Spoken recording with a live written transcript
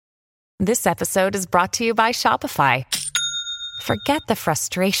This episode is brought to you by Shopify. Forget the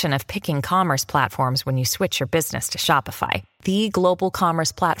frustration of picking commerce platforms when you switch your business to Shopify, the global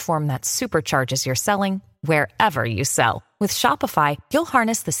commerce platform that supercharges your selling wherever you sell. With Shopify, you'll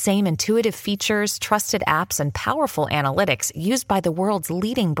harness the same intuitive features, trusted apps, and powerful analytics used by the world's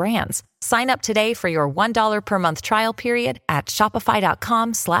leading brands. Sign up today for your $1 per month trial period at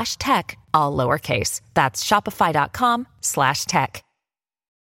shopify.com/tech, all lowercase. That's shopify.com/tech.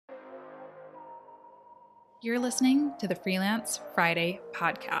 You're listening to the Freelance Friday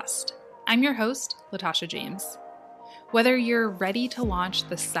podcast. I'm your host, Latasha James. Whether you're ready to launch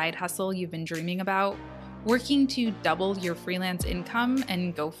the side hustle you've been dreaming about, working to double your freelance income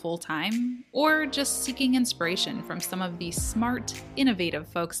and go full-time, or just seeking inspiration from some of the smart, innovative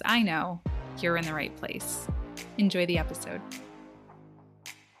folks I know, you're in the right place. Enjoy the episode.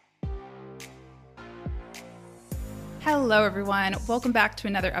 Hello, everyone. Welcome back to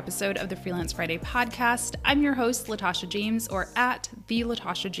another episode of the Freelance Friday podcast. I'm your host, Latasha James, or at the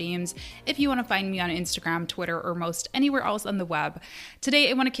Latasha James, if you want to find me on Instagram, Twitter, or most anywhere else on the web. Today,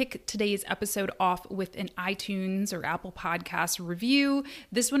 I want to kick today's episode off with an iTunes or Apple Podcast review.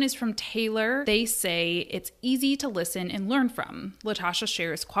 This one is from Taylor. They say, it's easy to listen and learn from. Latasha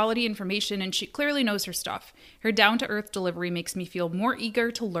shares quality information, and she clearly knows her stuff. Her down-to-earth delivery makes me feel more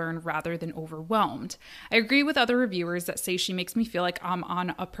eager to learn rather than overwhelmed. I agree with other reviewers that say she makes me feel like I'm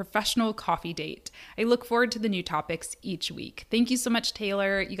on a professional coffee date. I look forward to the new topics each week. Thank you so much,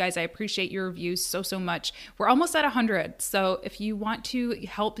 Taylor. You guys, I appreciate your reviews so much. We're almost at 100. So if you want to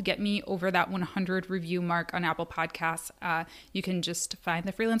help get me over that 100 review mark on Apple Podcasts, you can just find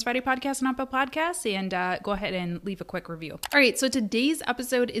the Freelance Friday podcast on Apple Podcasts and go ahead and leave a quick review. All right, so today's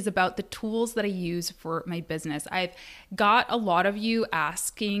episode is about the tools that I use for my business. I've got a lot of you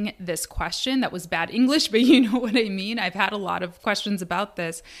asking this question. That was bad English, but you know what I mean. I've had a lot of questions about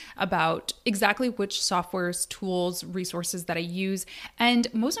this, about exactly which softwares, tools, resources that I use,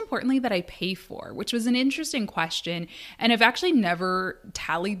 and most importantly, that I pay for, which was an interesting question. And I've actually never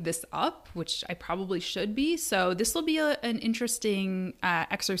tallied this up, which I probably should be. So this will be an interesting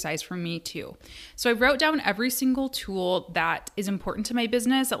exercise for me too. So I wrote down every single tool that is important to my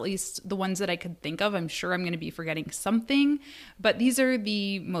business, at least the ones that I could think of. I'm sure I'm going to be forgetting something, but these are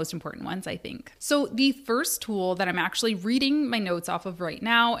the most important ones, I think. So the first tool that I'm actually reading my notes off of right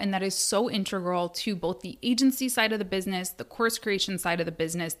now, and that is so integral to both the agency side of the business, the course creation side of the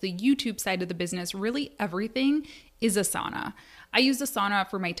business, the YouTube side of the business, really everything, is Asana. I use Asana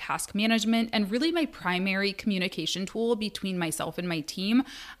for my task management and really my primary communication tool between myself and my team.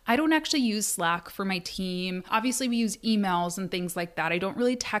 I don't actually use Slack for my team. Obviously, we use emails and things like that. I don't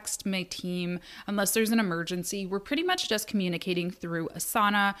really text my team unless there's an emergency. We're pretty much just communicating through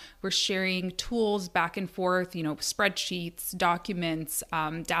Asana. We're sharing tools back and forth, spreadsheets, documents,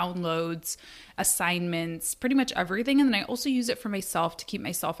 downloads, assignments, pretty much everything. And then I also use it for myself to keep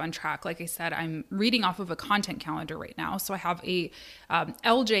myself on track. Like I said, I'm reading off of a content calendar right now. So I have a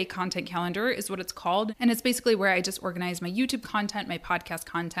LJ content calendar is what it's called. And it's basically where I just organize my YouTube content, my podcast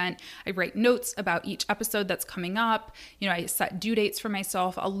content. I write notes about each episode that's coming up. I set due dates for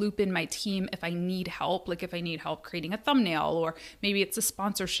myself. I'll loop in my team if I need help, like if I need help creating a thumbnail, or maybe it's a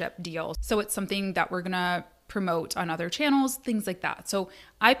sponsorship deal. So it's something that we're going to promote on other channels, things like that. So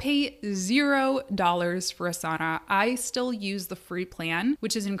I pay $0 for Asana. I still use the free plan,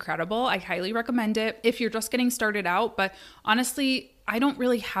 which is incredible. I highly recommend it if you're just getting started out. But honestly, I don't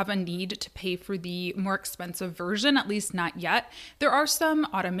really have a need to pay for the more expensive version, at least not yet. There are some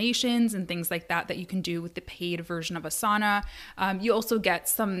automations and things like that you can do with the paid version of Asana. You also get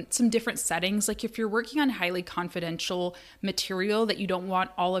some different settings. Like if you're working on highly confidential material that you don't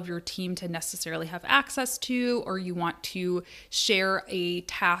want all of your team to necessarily have access to, or you want to share a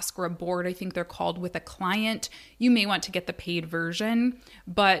task or a board, I think they're called, with a client, you may want to get the paid version.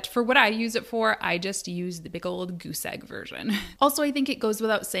 But for what I use it for, I just use the big old goose egg version. Also, I think it goes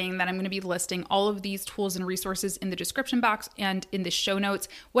without saying that I'm going to be listing all of these tools and resources in the description box and in the show notes.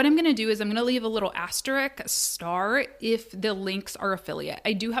 What I'm going to do is I'm going to leave a little asterisk, a star, if the links are affiliate.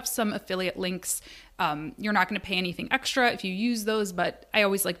 I do have some affiliate links. You're not going to pay anything extra if you use those, but I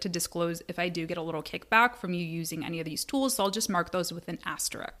always like to disclose if I do get a little kickback from you using any of these tools. So I'll just mark those with an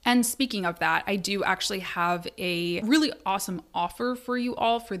asterisk. And speaking of that, I do actually have a really awesome offer for you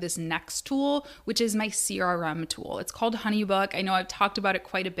all for this next tool, which is my CRM tool. It's called Honeybook. I know I've talked about it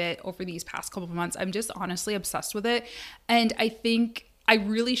quite a bit over these past couple of months. I'm just honestly obsessed with it. And I think I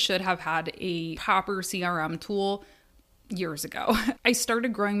really should have had a proper CRM tool years ago. I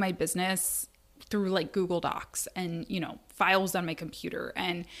started growing my business through like Google Docs and, files on my computer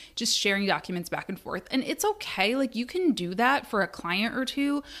and just sharing documents back and forth. And it's okay. Like you can do that for a client or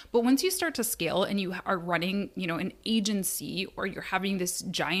two, but once you start to scale and you are running, an agency, or you're having this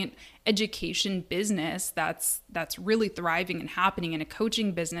giant education business that's really thriving and happening, in a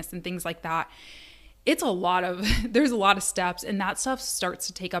coaching business and things like that, there's a lot of steps, and that stuff starts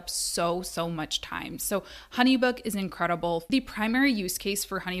to take up so much time. So HoneyBook is incredible. The primary use case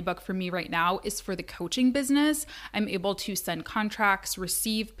for HoneyBook for me right now is for the coaching business. I'm able to send contracts,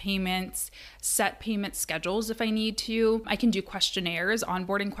 receive payments, set payment schedules if I need to. I can do questionnaires,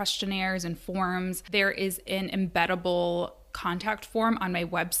 onboarding questionnaires and forms. There is an embeddable contact form on my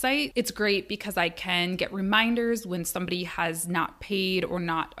website. It's great because I can get reminders when somebody has not paid or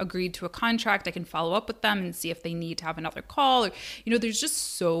not agreed to a contract. I can follow up with them and see if they need to have another call. Or, there's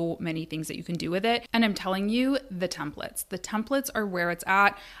just so many things that you can do with it. And I'm telling you, the templates are where it's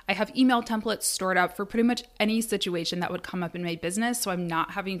at. I have email templates stored up for pretty much any situation that would come up in my business. So I'm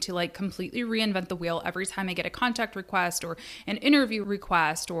not having to like completely reinvent the wheel every time I get a contact request or an interview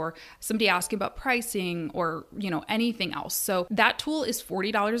request or somebody asking about pricing or, anything else. So that tool is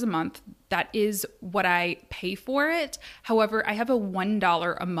 $40 a month. That is what I pay for it. However, I have a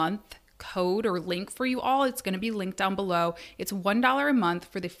 $1 a month code or link for you all. It's going to be linked down below. It's $1 a month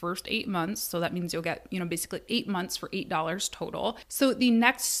for the first 8 months. So that means you'll get, basically 8 months for $8 total. So the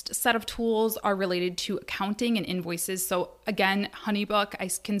next set of tools are related to accounting and invoices. So again, HoneyBook, I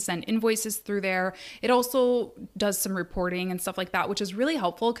can send invoices through there. It also does some reporting and stuff like that, which is really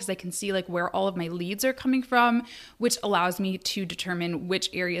helpful because I can see like where all of my leads are coming from, which allows me to determine which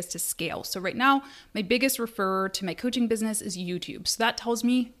areas to scale. So right now, my biggest referrer to my coaching business is YouTube. So that tells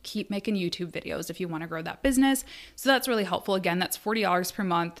me keep making YouTube videos if you want to grow that business. So that's really helpful. Again, that's $40 per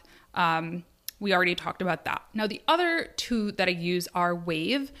month. We already talked about that. Now, the other two that I use are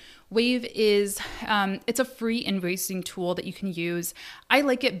Wave. Wave is, it's a free invoicing tool that you can use. I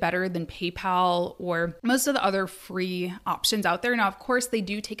like it better than PayPal or most of the other free options out there. Now, of course, they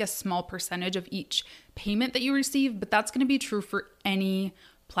do take a small percentage of each payment that you receive, but that's going to be true for any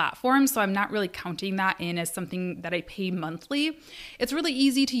platform. So I'm not really counting that in as something that I pay monthly. It's really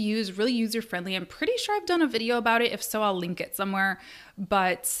easy to use, really user-friendly. I'm pretty sure I've done a video about it. If so, I'll link it somewhere.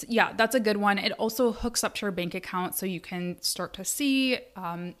 But yeah, that's a good one. It also hooks up to your bank account so you can start to see,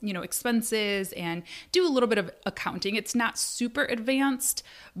 expenses and do a little bit of accounting. It's not super advanced,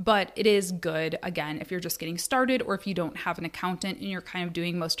 but it is good, again, if you're just getting started or if you don't have an accountant and you're kind of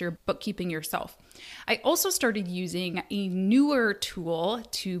doing most of your bookkeeping yourself. I also started using a newer tool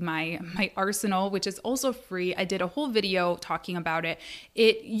to my arsenal, which is also free. I did a whole video talking about it.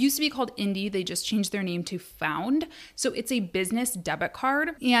 It used to be called Indie. They just changed their name to Found. So it's a business debit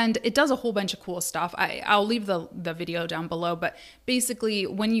card and it does a whole bunch of cool stuff. I'll leave the video down below, but basically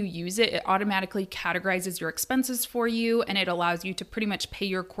when you use it, it automatically categorizes your expenses for you and it allows you to pretty much pay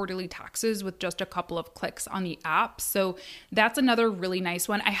your quarterly taxes with just a couple of clicks on the app. So that's another really nice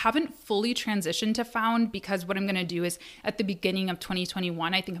one. I haven't fully transitioned to Found because what I'm going to do is at the beginning of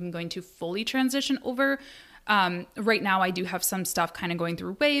 2021, I think I'm going to fully transition over. Right now I do have some stuff kind of going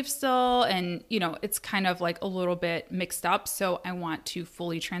through Wave still and it's kind of like a little bit mixed up. So I want to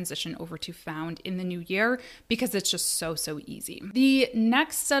fully transition over to Found in the new year because it's just so easy. The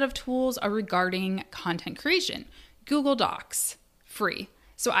next set of tools are regarding content creation. Google Docs, free.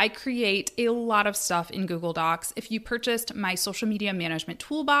 So I create a lot of stuff in Google Docs. If you purchased my social media management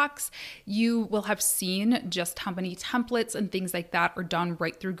toolbox, you will have seen just how many templates and things like that are done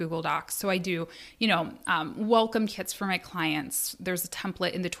right through Google Docs. So I do, welcome kits for my clients. There's a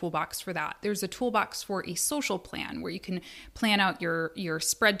template in the toolbox for that. There's a toolbox for a social plan where you can plan out your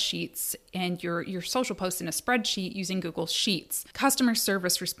spreadsheets and your social posts in a spreadsheet using Google Sheets. Customer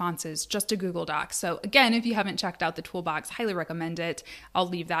service responses, just a Google Doc. So again, if you haven't checked out the toolbox, highly recommend it.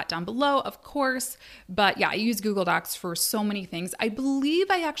 I'll leave that down below, of course. But yeah, I use Google Docs for so many things. I believe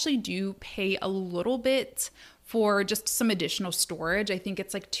I actually do pay a little bit for just some additional storage. I think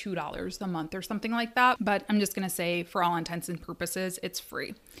it's like $2 a month or something like that. But I'm just going to say for all intents and purposes, it's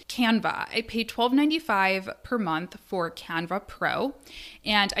free. Canva. I pay $12.95 per month for Canva Pro.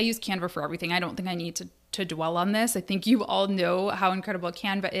 And I use Canva for everything. I don't think I need to dwell on this. I think you all know how incredible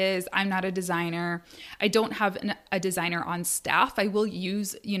Canva is. I'm not a designer. I don't have a designer on staff. I will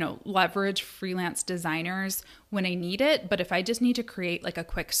use, leverage freelance designers when I need it. But if I just need to create like a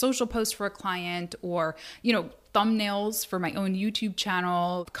quick social post for a client, or, thumbnails for my own YouTube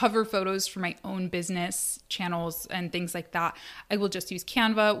channel, cover photos for my own business channels and things like that, I will just use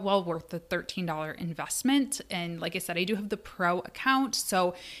Canva. Well worth the $13 investment. And like I said, I do have the pro account,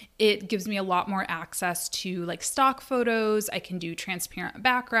 so it gives me a lot more access to like stock photos. I can do transparent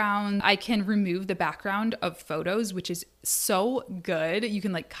background. I can remove the background of photos, which is so good. You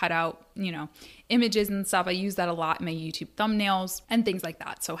can like cut out, images and stuff. I use that a lot in my YouTube thumbnails and things like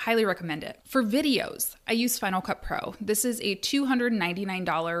that. So highly recommend it. For videos, I use Final Cut Pro. This is a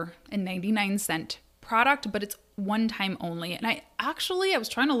 $299.99 product, but it's one time only. And I was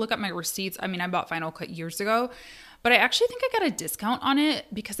trying to look at my receipts. I bought Final Cut years ago, but I actually think I got a discount on it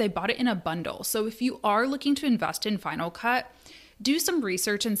because I bought it in a bundle. So if you are looking to invest in Final Cut, do some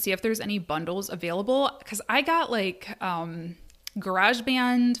research and see if there's any bundles available, because I got like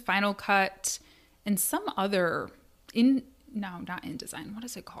GarageBand, Final Cut, and some other not InDesign. What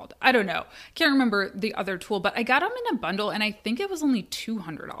is it called? I don't know. Can't remember the other tool, but I got them in a bundle and I think it was only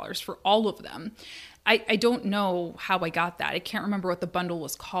 $200 for all of them. I don't know how I got that. I can't remember what the bundle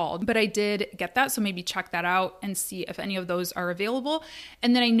was called, but I did get that. So maybe check that out and see if any of those are available.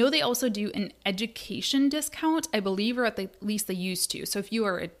 And then I know they also do an education discount, I believe, or at least they used to. So if you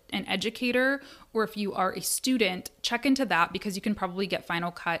are an educator or if you are a student, check into that, because you can probably get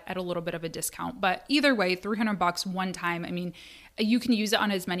Final Cut at a little bit of a discount. But either way, $300 one time. You can use it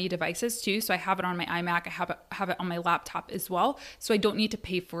on as many devices too. So I have it on my iMac. I have it on my laptop as well. So I don't need to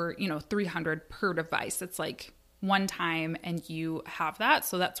pay for, $300 per device. It's like one time and you have that.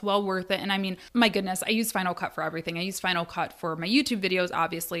 So that's well worth it. And my goodness, I use Final Cut for everything. I use Final Cut for my YouTube videos,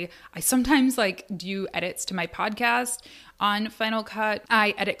 obviously. I sometimes do edits to my podcast on Final Cut.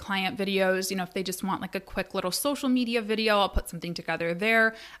 I edit client videos. If they just want like a quick little social media video, I'll put something together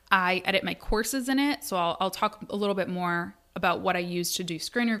there. I edit my courses in it. So I'll talk a little bit more about what I use to do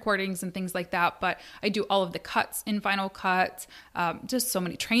screen recordings and things like that. But I do all of the cuts in Final Cut, just so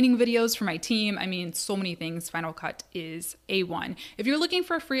many training videos for my team. So many things. Final Cut is A1. If you're looking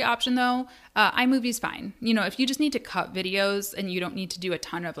for a free option though, iMovie's fine. If you just need to cut videos and you don't need to do a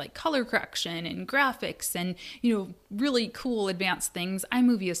ton of like color correction and graphics and, really cool advanced things,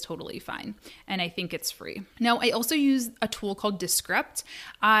 iMovie is totally fine. And I think it's free. Now, I also use a tool called Descript.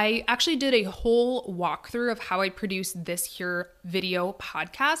 I actually did a whole walkthrough of how I produce this here video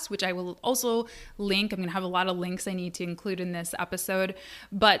podcast, which I will also link. I'm going to have a lot of links I need to include in this episode.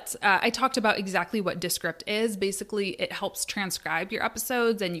 But I talked about exactly what Descript is. Basically, it helps transcribe your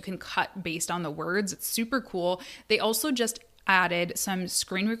episodes and you can cut based on the words. It's super cool. They also just added some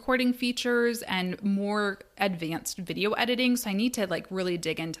screen recording features and more advanced video editing. So I need to really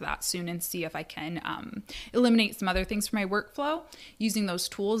dig into that soon and see if I can eliminate some other things from my workflow using those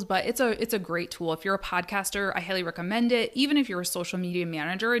tools. But it's a great tool. If you're a podcaster, I highly recommend it. Even if you're a social media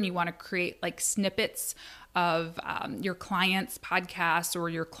manager and you want to create snippets of your clients' podcasts or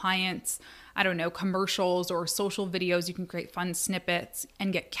your clients' commercials or social videos, you can create fun snippets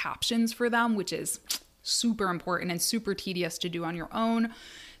and get captions for them, which is super important and super tedious to do on your own.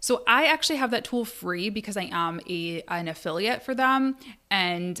 So I actually have that tool free because I am an affiliate for them,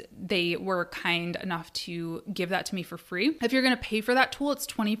 and they were kind enough to give that to me for free. If you're going to pay for that tool, it's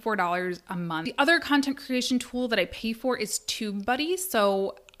 $24 a month. The other content creation tool that I pay for is TubeBuddy.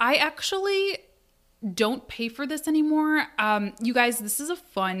 So I actually don't pay for this anymore. You guys, this is a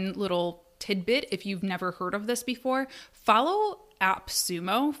fun little tidbit. If you've never heard of this before, follow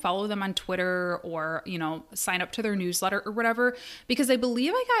AppSumo, follow them on Twitter, or, sign up to their newsletter or whatever, because I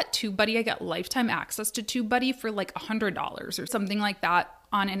believe I got TubeBuddy. I got lifetime access to TubeBuddy for $100 or something like that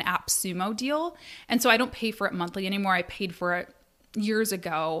on an AppSumo deal. And so I don't pay for it monthly anymore. I paid for it years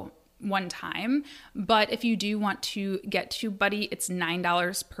ago one time. But if you do want to get TubeBuddy, it's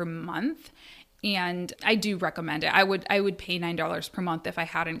 $9 per month. And I do recommend it. I would pay $9 per month if I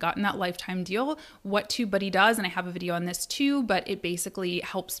hadn't gotten that lifetime deal. What TubeBuddy does, and I have a video on this too, but it basically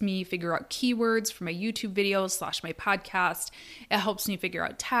helps me figure out keywords for my YouTube videos / my podcast. It helps me figure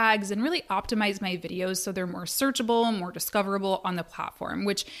out tags and really optimize my videos so they're more searchable, more discoverable on the platform,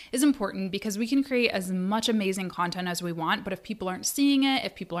 which is important because we can create as much amazing content as we want, but if people aren't seeing it,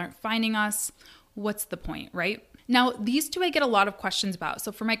 if people aren't finding us, what's the point, right? Now, these two I get a lot of questions about.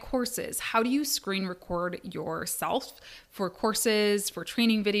 So for my courses, how do you screen record yourself for courses, for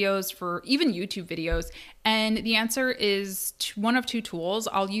training videos, for even YouTube videos? And the answer is one of two tools.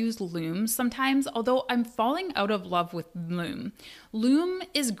 I'll use Loom sometimes, although I'm falling out of love with Loom. Loom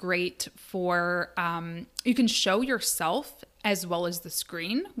is great for, you can show yourself as well as the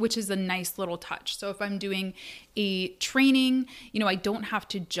screen, which is a nice little touch. So if I'm doing a training, I don't have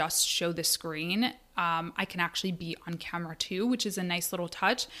to just show the screen. I can actually be on camera too, which is a nice little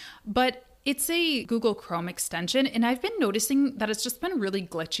touch. But it's a Google Chrome extension, and I've been noticing that it's just been really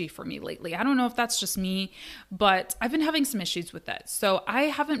glitchy for me lately. I don't know if that's just me, but I've been having some issues with it. So I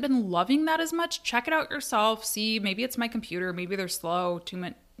haven't been loving that as much. Check it out yourself. See, maybe it's my computer. Maybe they're slow, too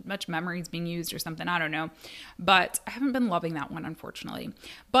much memory is being used or something. I don't know. But I haven't been loving that one, unfortunately.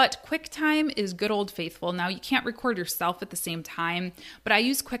 But QuickTime is good old faithful. Now, you can't record yourself at the same time, but I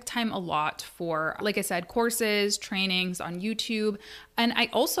use QuickTime a lot for, like I said, courses, trainings on YouTube. And I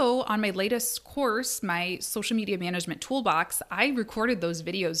also, on my latest course, my social media management toolbox, I recorded those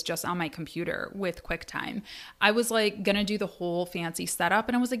videos just on my computer with QuickTime. I was like going to do the whole fancy setup,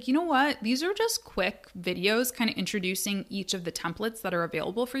 and I was like, you know what? These are just quick videos kind of introducing each of the templates that are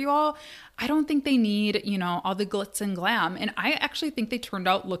available for you all. I don't think they need, all the glitz and glam. And I actually think they turned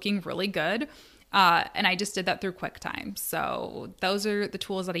out looking really good. And I just did that through QuickTime. So those are the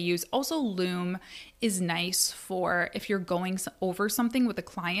tools that I use. Also, Loom is nice for if you're going over something with a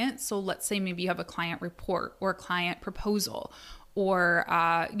client. So let's say maybe you have a client report or a client proposal, or,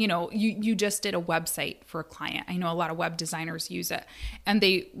 you just did a website for a client. I know a lot of web designers use it, and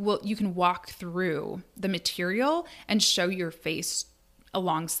you can walk through the material and show your face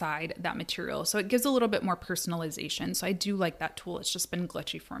alongside that material. So it gives a little bit more personalization. So I do like that tool. It's just been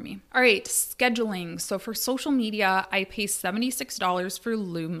glitchy for me. All right, scheduling. So for social media, I pay $76 for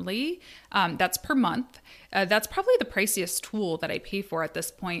Loomly. That's per month. That's probably the priciest tool that I pay for at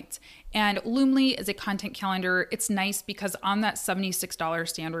this point. And Loomly is a content calendar. It's nice because on that $76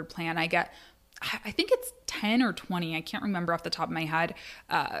 standard plan, I think it's 10 or 20. I can't remember off the top of my head.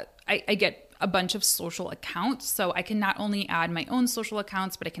 I get a bunch of social accounts. So I can not only add my own social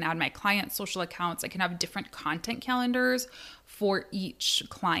accounts, but I can add my client social accounts. I can have different content calendars for each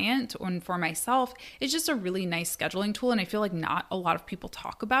client and for myself. It's just a really nice scheduling tool. And I feel like not a lot of people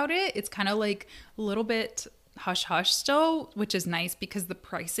talk about it. It's kind of like a little bit hush hush still, which is nice because the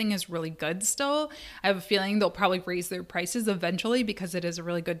pricing is really good still. I have a feeling they'll probably raise their prices eventually because it is a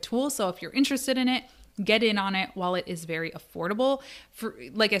really good tool. So if you're interested in it, get in on it while it is very affordable.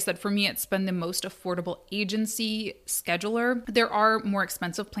 Like I said, for me, it's been the most affordable agency scheduler. There are more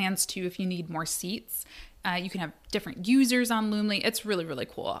expensive plans too if you need more seats. You can have different users on Loomly. It's really, really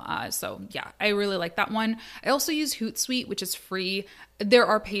cool. So yeah, I really like that one. I also use Hootsuite, which is free. There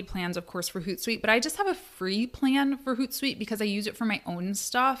are paid plans, of course, for Hootsuite, but I just have a free plan for Hootsuite because I use it for my own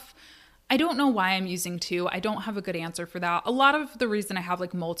stuff. I don't know why I'm using two. I don't have a good answer for that. A lot of the reason I have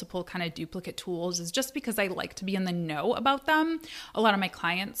like multiple kind of duplicate tools is just because I like to be in the know about them. A lot of my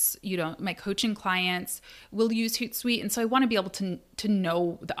clients, my coaching clients will use Hootsuite. And so I want to be able to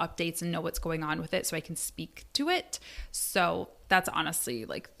know the updates and know what's going on with it so I can speak to it. So that's honestly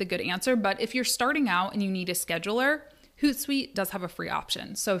like the good answer. But if you're starting out and you need a scheduler, Hootsuite does have a free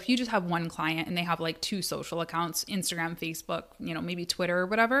option. So if you just have one client and they have like 2 social accounts, Instagram, Facebook, maybe Twitter or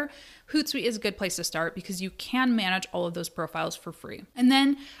whatever, Hootsuite is a good place to start because you can manage all of those profiles for free. And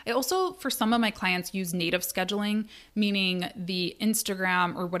then I also, for some of my clients, use native scheduling, meaning the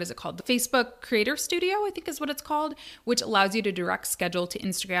Instagram, or what is it called? The Facebook Creator Studio, I think is what it's called, which allows you to direct schedule to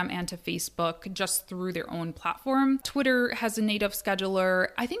Instagram and to Facebook just through their own platform. Twitter has a native scheduler.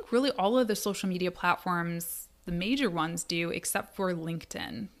 I think really all of the social media platforms, the major ones do, except for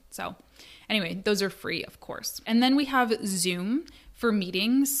LinkedIn. So anyway, those are free, of course. And then we have Zoom for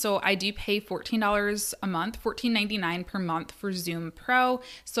meetings. So I do pay $14 a month, $14.99 per month for Zoom Pro.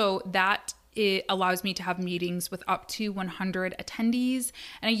 So that it allows me to have meetings with up to 100 attendees.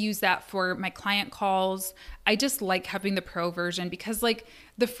 And I use that for my client calls. I just like having the pro version because like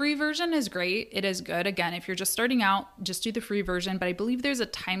the free version is great. It is good. Again, if you're just starting out, just do the free version. But I believe there's a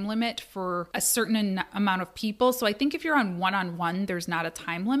time limit for a certain amount of people. So I think if you're on one-on-one, there's not a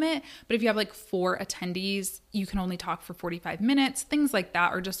time limit. But if you have like 4 attendees, you can only talk for 45 minutes. Things like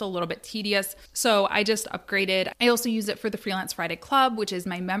that are just a little bit tedious. So I just upgraded. I also use it for the Freelance Friday Club, which is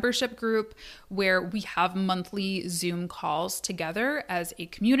my membership group where we have monthly Zoom calls together as a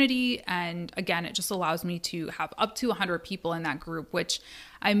community. And again, it just allows me to have up to 100 people in that group, which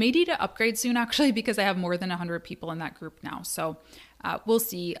I may need to upgrade soon actually because I have more than 100 people in that group now. So we'll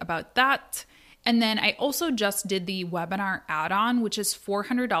see about that. And then I also just did the webinar add-on, which is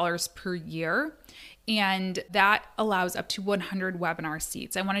 $400 per year. And that allows up to 100 webinar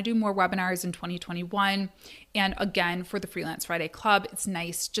seats. I want to do more webinars in 2021. And again, for the Freelance Friday Club, it's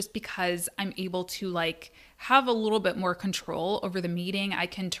nice just because I'm able to have a little bit more control over the meeting. I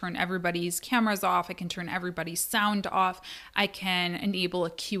can turn everybody's cameras off. I can turn everybody's sound off. I can enable a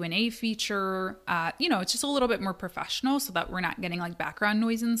Q&A feature. It's just a little bit more professional so that we're not getting background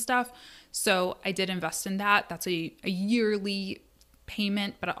noise and stuff. So I did invest in that. That's a yearly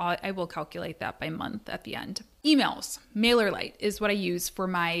payment, but I will calculate that by month at the end. Emails. MailerLite is what I use for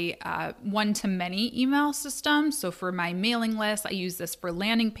my one-to-many email system. So for my mailing list, I use this for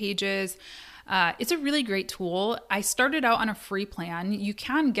landing pages. It's a really great tool. I started out on a free plan. You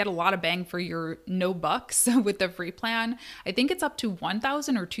can get a lot of bang for your no bucks with the free plan. I think it's up to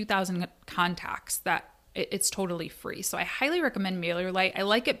 1,000 or 2,000 contacts that it's totally free. So I highly recommend MailerLite. I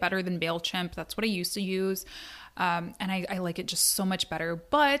like it better than MailChimp. That's what I used to use. And I like it just so much better.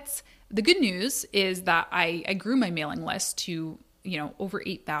 But the good news is that I grew my mailing list to, over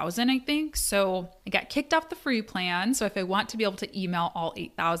 8,000, I think. So I got kicked off the free plan. So if I want to be able to email all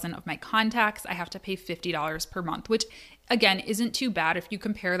 8,000 of my contacts, I have to pay $50 per month, which again, isn't too bad. If you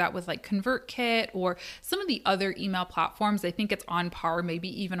compare that with ConvertKit or some of the other email platforms, I think it's on par, maybe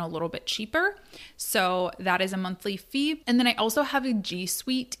even a little bit cheaper. So that is a monthly fee. And then I also have a G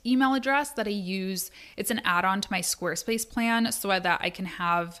Suite email address that I use. It's an add-on to my Squarespace plan so that I can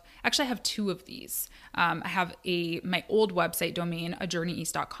have, actually I have two of these. I have my old website domain,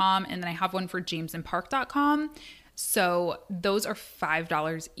 ajourneyeast.com, and then I have one for jamesandpark.com. So those are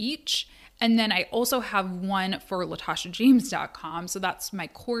 $5 each. And then I also have one for LatashaJames.com. So that's my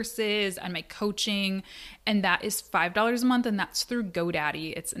courses and my coaching. And that is $5 a month. And that's through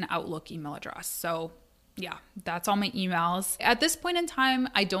GoDaddy. It's an Outlook email address. So yeah, that's all my emails. At this point in time,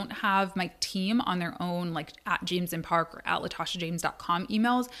 I don't have my team on their own, at James and Park or at LatashaJames.com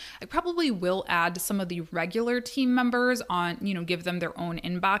emails. I probably will add some of the regular team members on, give them their own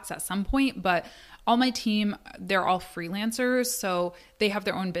inbox at some point. But all my team, they're all freelancers, so they have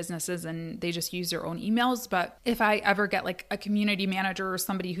their own businesses and they just use their own emails. But if I ever get a community manager or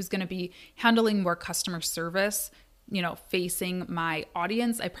somebody who's going to be handling more customer service, facing my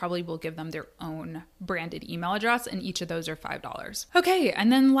audience, I probably will give them their own branded email address, and each of those are $5. Okay,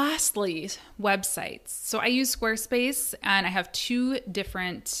 and then lastly, websites. So I use Squarespace, and I have two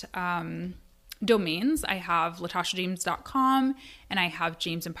different domains. I have LatashaJames.com and I have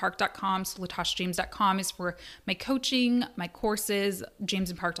jamesandpark.com. So LatashaJames.com is for my coaching, my courses.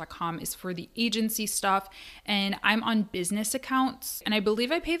 jamesandpark.com is for the agency stuff. And I'm on business accounts, and I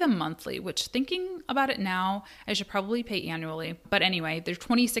believe I pay them monthly, which, thinking about it now, I should probably pay annually. But anyway, they're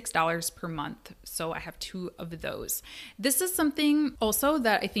 $26 per month. So I have two of those. This is something also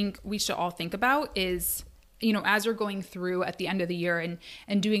that I think we should all think about is, as you're going through at the end of the year and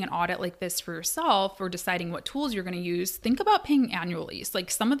doing an audit like this for yourself or deciding what tools you're going to use, think about paying annually.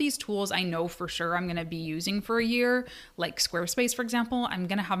 Some of these tools I know for sure I'm going to be using for a year, like Squarespace, for example, I'm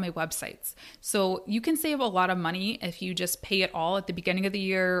going to have my websites. So you can save a lot of money if you just pay it all at the beginning of the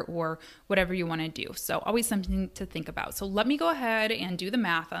year or whatever you want to do. So always something to think about. So let me go ahead and do the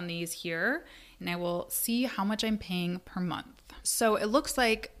math on these here, and I will see how much I'm paying per month. So it looks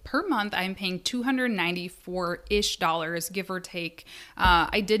like per month I'm paying $294-ish, give or take.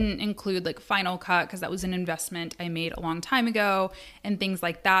 I didn't include Final Cut because that was an investment I made a long time ago and things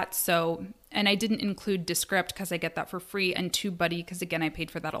like that. So, and I didn't include Descript because I get that for free, and TubeBuddy because again I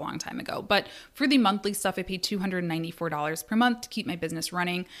paid for that a long time ago. But for the monthly stuff, I paid $294 per month to keep my business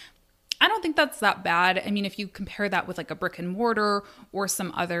running. I don't think that's that bad. I mean, if you compare that with a brick and mortar or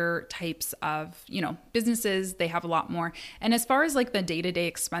some other types of, businesses, they have a lot more. And as far as the day-to-day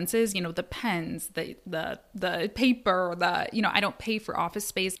expenses, the pens, the paper, I don't pay for office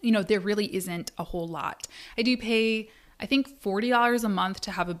space. There really isn't a whole lot. I do pay, I think, $40 a month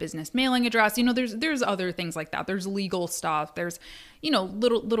to have a business mailing address. There's other things like that. There's legal stuff. There's,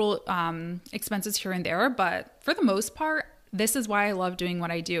 little expenses here and there. But for the most part, this is why I love doing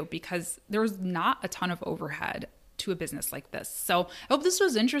what I do, because there's not a ton of overhead to a business like this. So I hope this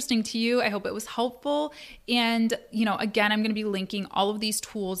was interesting to you. I hope it was helpful. And, again, I'm going to be linking all of these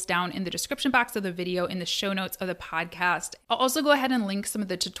tools down in the description box of the video, in the show notes of the podcast. I'll also go ahead and link some of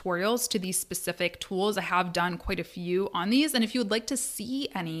the tutorials to these specific tools. I have done quite a few on these. And if you would like to see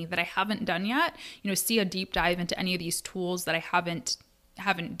any that I haven't done yet, see a deep dive into any of these tools that I haven't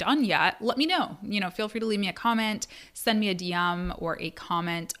done yet, let me know. Feel free to leave me a comment, send me a DM or a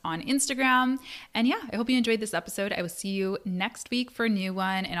comment on Instagram. And yeah, I hope you enjoyed this episode. I will see you next week for a new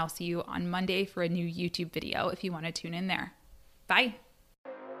one, and I'll see you on Monday for a new YouTube video if you want to tune in there. Bye.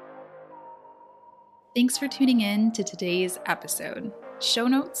 Thanks for tuning in to today's episode. Show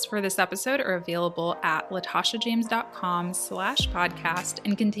notes for this episode are available at latashajames.com/podcast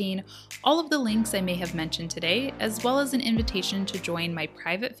and contain all of the links I may have mentioned today, as well as an invitation to join my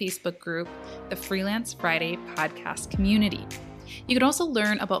private Facebook group, the Freelance Friday Podcast Community. You can also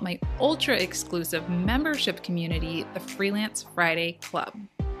learn about my ultra-exclusive membership community, the Freelance Friday Club.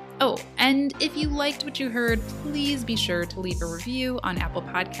 Oh, and if you liked what you heard, please be sure to leave a review on Apple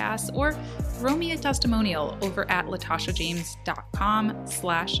Podcasts or throw me a testimonial over at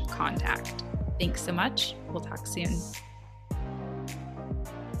latashajames.com/contact. Thanks so much. We'll talk soon.